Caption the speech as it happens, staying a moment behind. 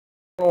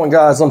What's going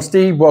on, guys? I'm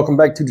Steve. Welcome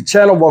back to the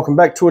channel. Welcome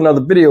back to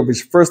another video. If it's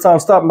your first time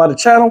stopping by the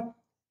channel,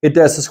 hit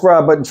that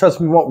subscribe button.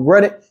 Trust me, you won't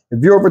regret it.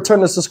 If you're a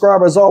returning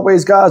subscriber, as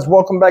always, guys,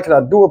 welcome back, and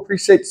I do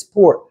appreciate the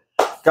support.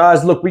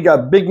 Guys, look, we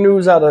got big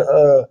news out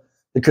of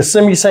the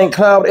Kissimmee St.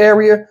 Cloud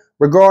area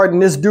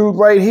regarding this dude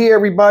right here.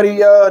 Everybody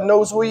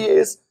knows who he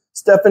is,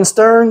 Stephan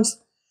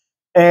Stearns.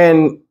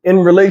 And in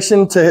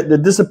relation to the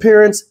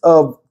disappearance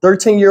of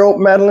 13-year-old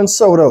Madeline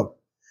Soto.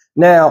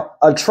 Now,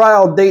 a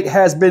trial date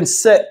has been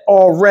set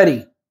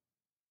already.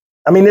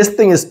 I mean, this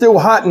thing is still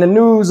hot in the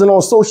news and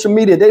on social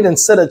media. They done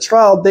set a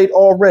trial date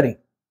already.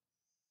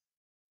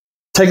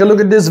 Take a look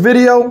at this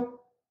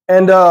video,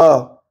 and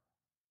I'm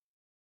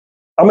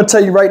going to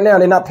tell you right now,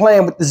 they're not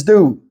playing with this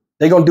dude.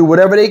 They're going to do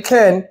whatever they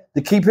can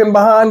to keep him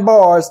behind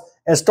bars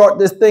and start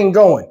this thing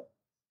going.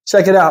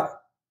 Check it out.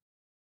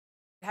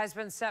 Has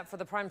been set for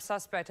the prime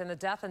suspect in the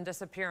death and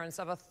disappearance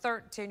of a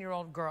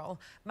 13-year-old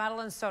girl.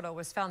 Madeline Soto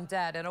was found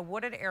dead in a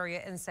wooded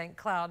area in St.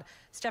 Cloud.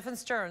 Stephan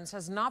Stearns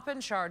has not been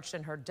charged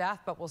in her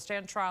death, but will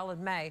stand trial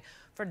in May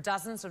for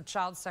dozens of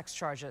child sex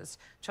charges.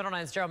 Channel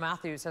 9's Daryl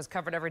Matthews has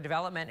covered every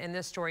development in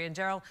this story. And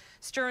Daryl,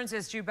 Stearns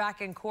is due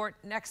back in court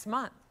next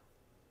month.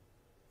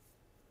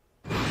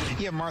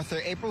 Yeah, Martha,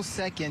 April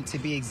 2nd, to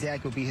be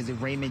exact, will be his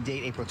arraignment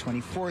date, April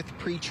 24th,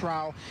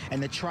 pre-trial,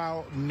 and the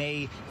trial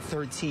May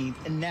 13th.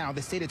 And now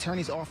the state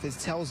attorney's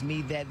office tells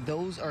me that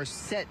those are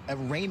set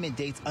arraignment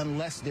dates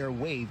unless they're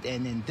waived.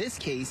 And in this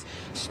case,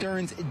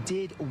 Stearns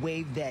did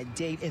waive that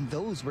date, and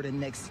those were the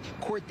next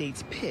court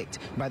dates picked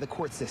by the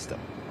court system.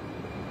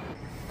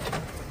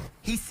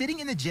 He's sitting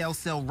in a jail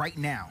cell right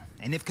now,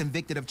 and if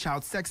convicted of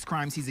child sex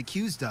crimes he's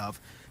accused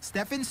of,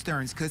 Stephan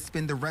Stearns could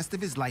spend the rest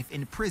of his life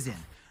in prison,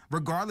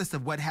 regardless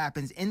of what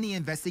happens in the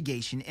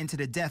investigation into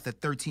the death of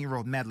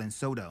 13-year-old Madeline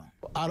Soto.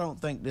 I don't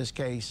think this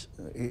case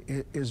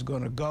is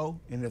going to go,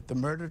 and if the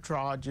murder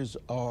charges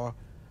are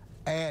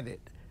added,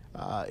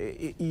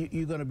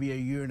 you're going to be a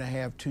year and a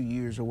half, 2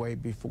 years away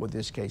before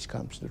this case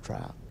comes to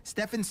trial.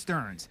 Stephan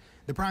Stearns,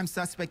 the prime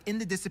suspect in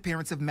the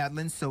disappearance of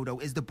Madeline Soto,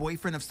 is the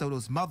boyfriend of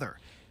Soto's mother.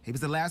 He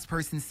was the last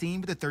person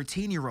seen with a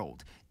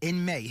 13-year-old.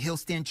 In May, he'll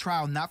stand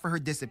trial not for her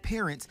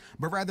disappearance,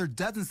 but rather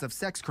dozens of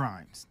sex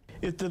crimes.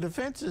 If the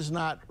defense is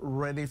not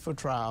ready for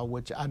trial,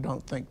 which I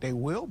don't think they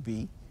will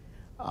be,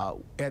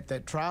 at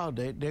that trial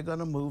date, they're going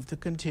to move to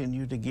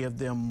continue to give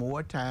them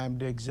more time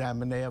to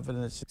examine the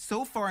evidence.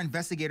 So far,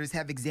 investigators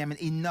have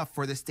examined enough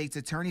for the state's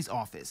attorney's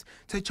office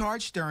to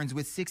charge Stearns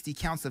with 60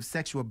 counts of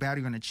sexual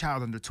battery on a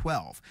child under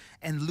 12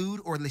 and lewd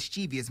or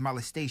lascivious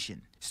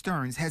molestation.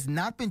 Stearns has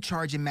not been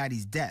charged in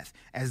Maddie's death,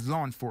 as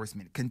law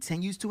enforcement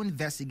continues to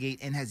investigate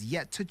and has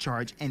yet to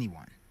charge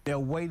anyone. They're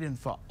waiting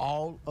for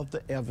all of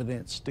the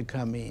evidence to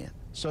come in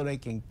so they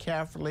can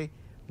carefully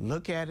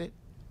look at it,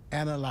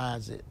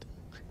 analyze it,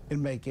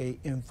 and make an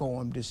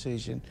informed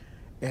decision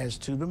as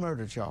to the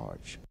murder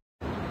charge.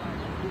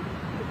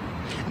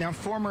 Now,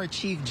 former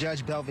Chief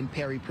Judge Belvin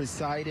Perry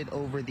presided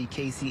over the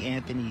Casey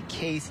Anthony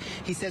case.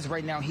 He says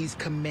right now he's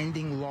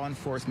commending law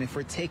enforcement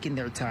for taking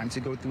their time to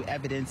go through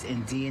evidence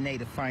and DNA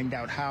to find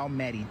out how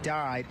Maddie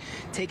died,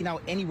 taking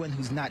out anyone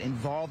who's not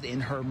involved in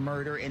her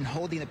murder, and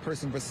holding the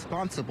person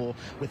responsible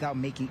without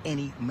making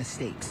any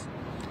mistakes.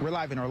 We're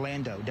live in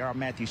Orlando. Daryl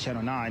Matthews,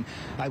 Channel 9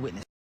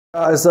 Eyewitness.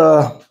 Guys,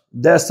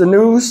 that's the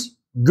news.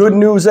 Good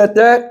news at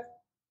that.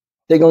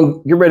 They're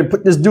going to get ready to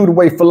put this dude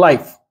away for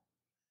life.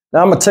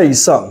 Now, I'm going to tell you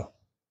something.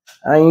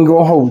 I ain't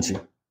going to hold you.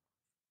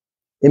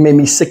 It made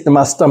me sick to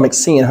my stomach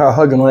seeing her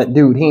hugging on that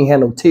dude. He ain't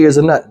had no tears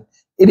or nothing.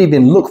 It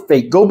even looked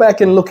fake. Go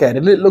back and look at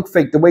it. It looked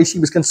fake. The way she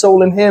was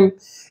consoling him,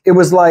 it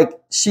was like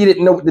she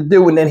didn't know what to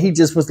do, and then he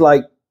just was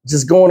like,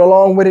 just going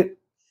along with it.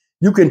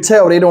 You can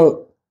tell they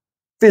don't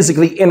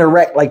physically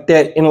interact like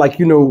that in, like,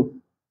 you know,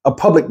 a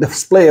public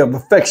display of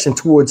affection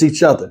towards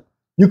each other.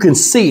 You can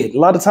see it. A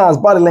lot of times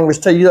body language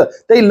tell you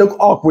they look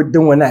awkward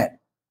doing that.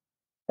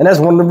 And that's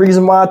one of the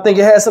reasons why I think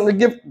it has something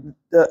to give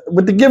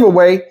with the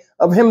giveaway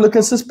of him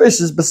looking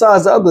suspicious,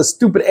 besides the other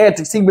stupid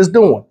antics he was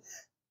doing.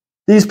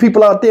 These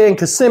people out there in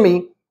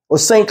Kissimmee or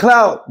St.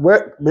 Cloud,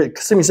 where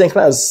Kissimmee, St.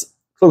 Cloud is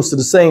close to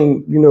the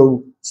same, you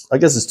know, I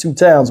guess it's two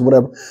towns or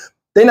whatever.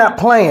 They're not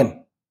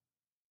playing.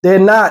 They're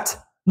not.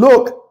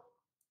 Look,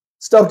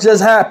 stuff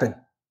just happened.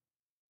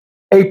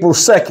 April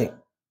 2nd,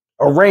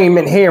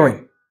 arraignment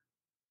hearing.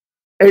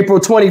 April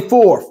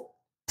 24th,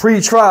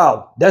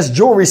 pre-trial. That's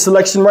jury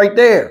selection right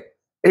there.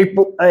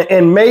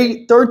 And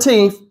May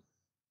 13th,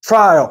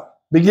 trial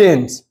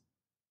begins.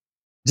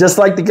 Just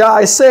like the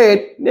guy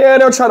said, yeah,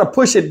 they'll try to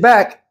push it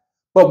back,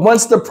 but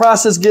once the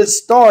process gets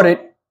started,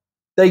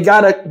 you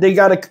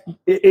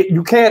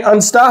can't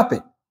unstop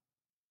it.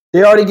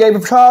 They already gave a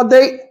trial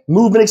date,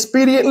 moving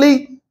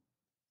expediently.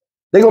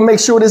 They're gonna make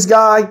sure this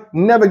guy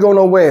never go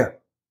nowhere.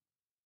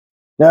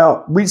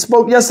 Now, we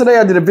spoke yesterday.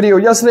 I did a video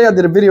yesterday. I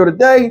did a video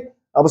today.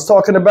 I was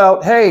talking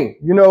about, hey,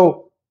 you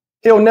know,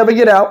 he'll never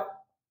get out.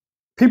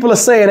 People are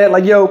saying that,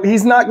 like, yo,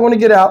 he's not going to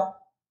get out.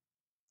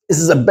 This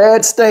is a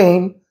bad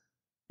stain,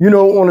 you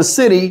know, on a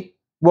city,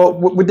 well,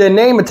 with their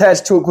name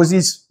attached to it because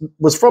he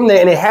was from there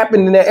and it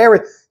happened in that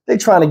area. They're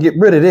trying to get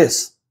rid of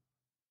this.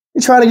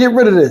 They're trying to get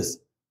rid of this.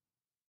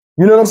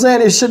 You know what I'm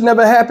saying? It should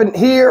never happen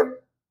here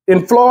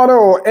in Florida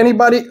or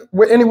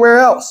anywhere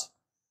else.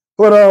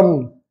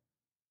 But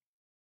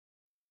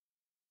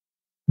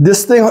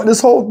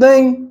this whole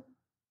thing,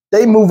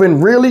 they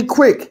moving really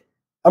quick.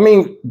 I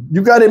mean,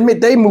 you got to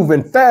admit, they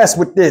moving fast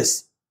with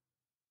this.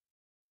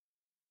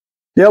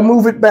 They'll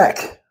move it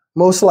back,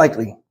 most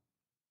likely.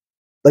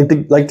 Like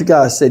the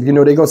guy said, you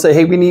know, they're going to say,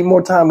 hey, we need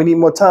more time. We need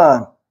more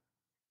time.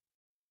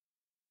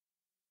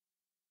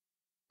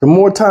 The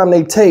more time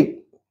they take,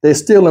 they're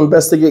still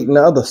investigating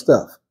the other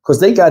stuff because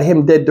they got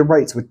him dead to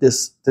rights with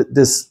these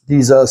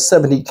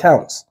 70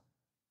 counts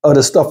of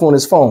the stuff on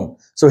his phone.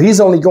 So he's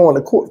only going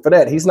to court for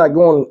that. He's not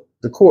going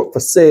to court for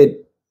said,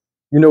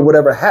 you know,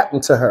 whatever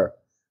happened to her.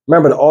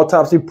 Remember, the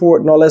autopsy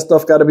report and all that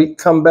stuff got to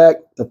come back,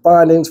 the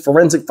findings,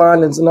 forensic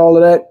findings and all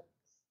of that.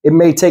 It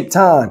may take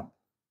time.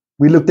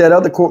 We looked at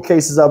other court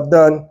cases I've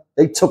done.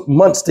 They took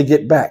months to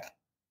get back.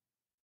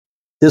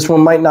 This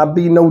one might not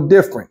be no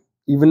different,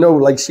 even though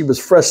like she was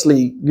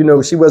freshly, you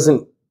know, she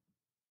wasn't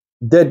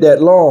dead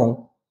that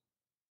long.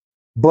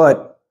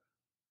 But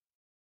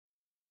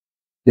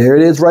there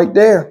it is right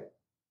there.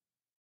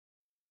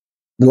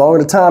 The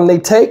longer the time they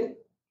take,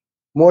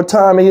 more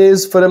time it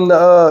is for them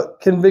to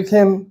convict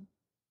him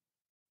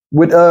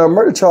with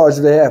murder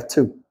charges they have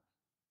to.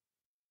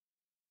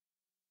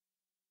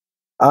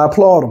 I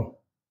applaud them.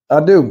 I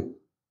do.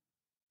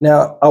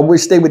 Now, I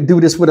wish they would do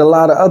this with a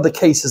lot of other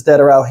cases that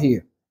are out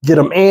here. Get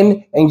them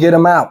in and get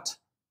them out.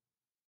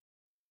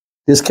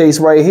 This case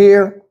right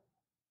here,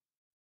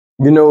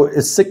 you know,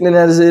 as sickening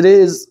as it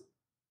is,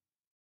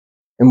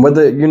 and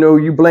whether, you know,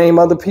 you blame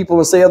other people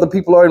and say other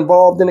people are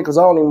involved in it, because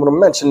I don't even want to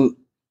mention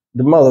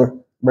the mother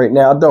right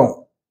now. I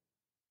don't.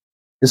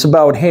 It's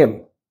about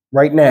him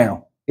right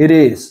now. It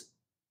is.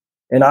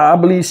 And I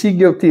believe she's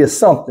guilty of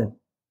something.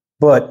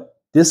 But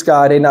this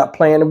guy, they're not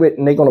playing with,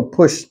 and they're going to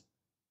push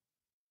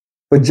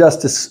for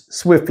justice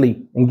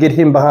swiftly and get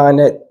him behind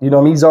that. You know,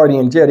 I mean, he's already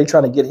in jail. They're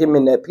trying to get him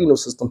in that penal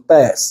system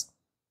fast.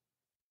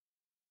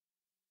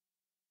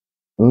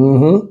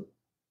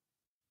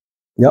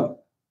 Yep.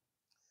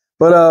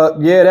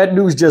 But yeah, that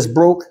news just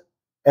broke,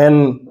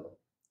 and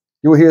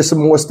you'll hear some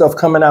more stuff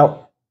coming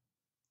out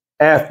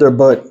after.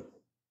 But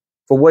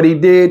for what he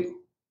did,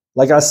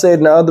 like I said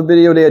in the other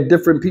video, there are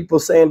different people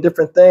saying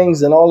different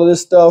things and all of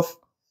this stuff.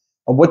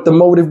 And what the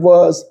motive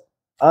was,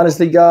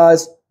 honestly,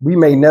 guys, we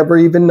may never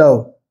even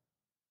know,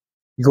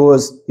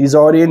 because he's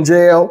already in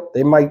jail.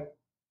 They might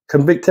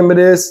convict him of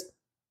this,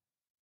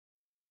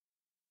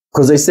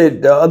 because they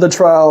said the other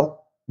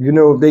trial, you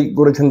know, they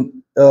go to,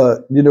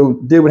 you know,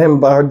 deal with him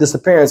about her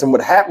disappearance and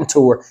what happened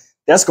to her.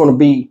 That's going to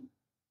be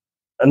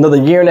another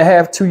 1.5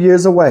 years, 2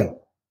 years away.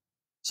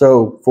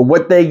 So for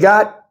what they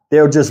got,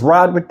 they'll just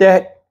ride with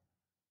that.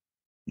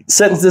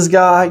 Sentence this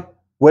guy,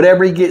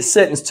 whatever he gets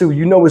sentenced to,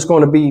 you know, it's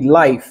going to be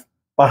life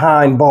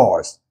behind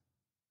bars.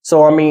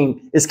 So, I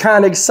mean, it's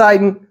kind of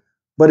exciting,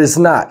 but it's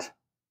not,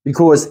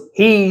 because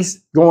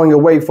he's going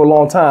away for a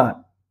long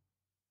time.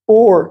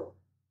 Or,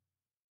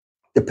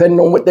 depending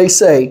on what they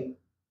say,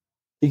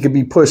 he could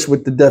be pushed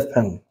with the death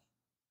penalty,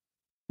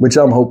 which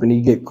I'm hoping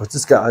he get, because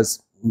this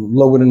guy's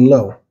lower than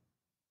low.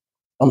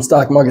 I'm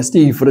Stock Market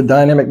Steve for the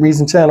Dynamic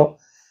Reason channel.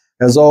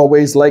 As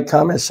always, like,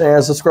 comment, share,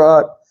 and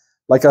subscribe.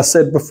 Like I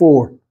said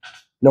before,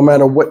 no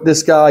matter what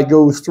this guy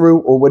goes through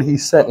or what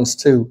he's sentenced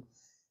to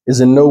is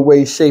in no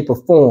way, shape, or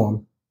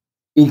form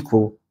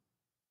equal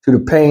to the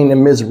pain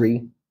and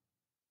misery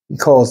he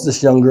caused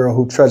this young girl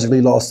who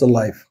tragically lost her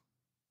life,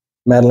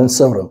 Madeline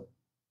Soto.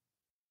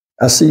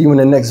 I'll see you in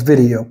the next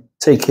video.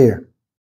 Take care.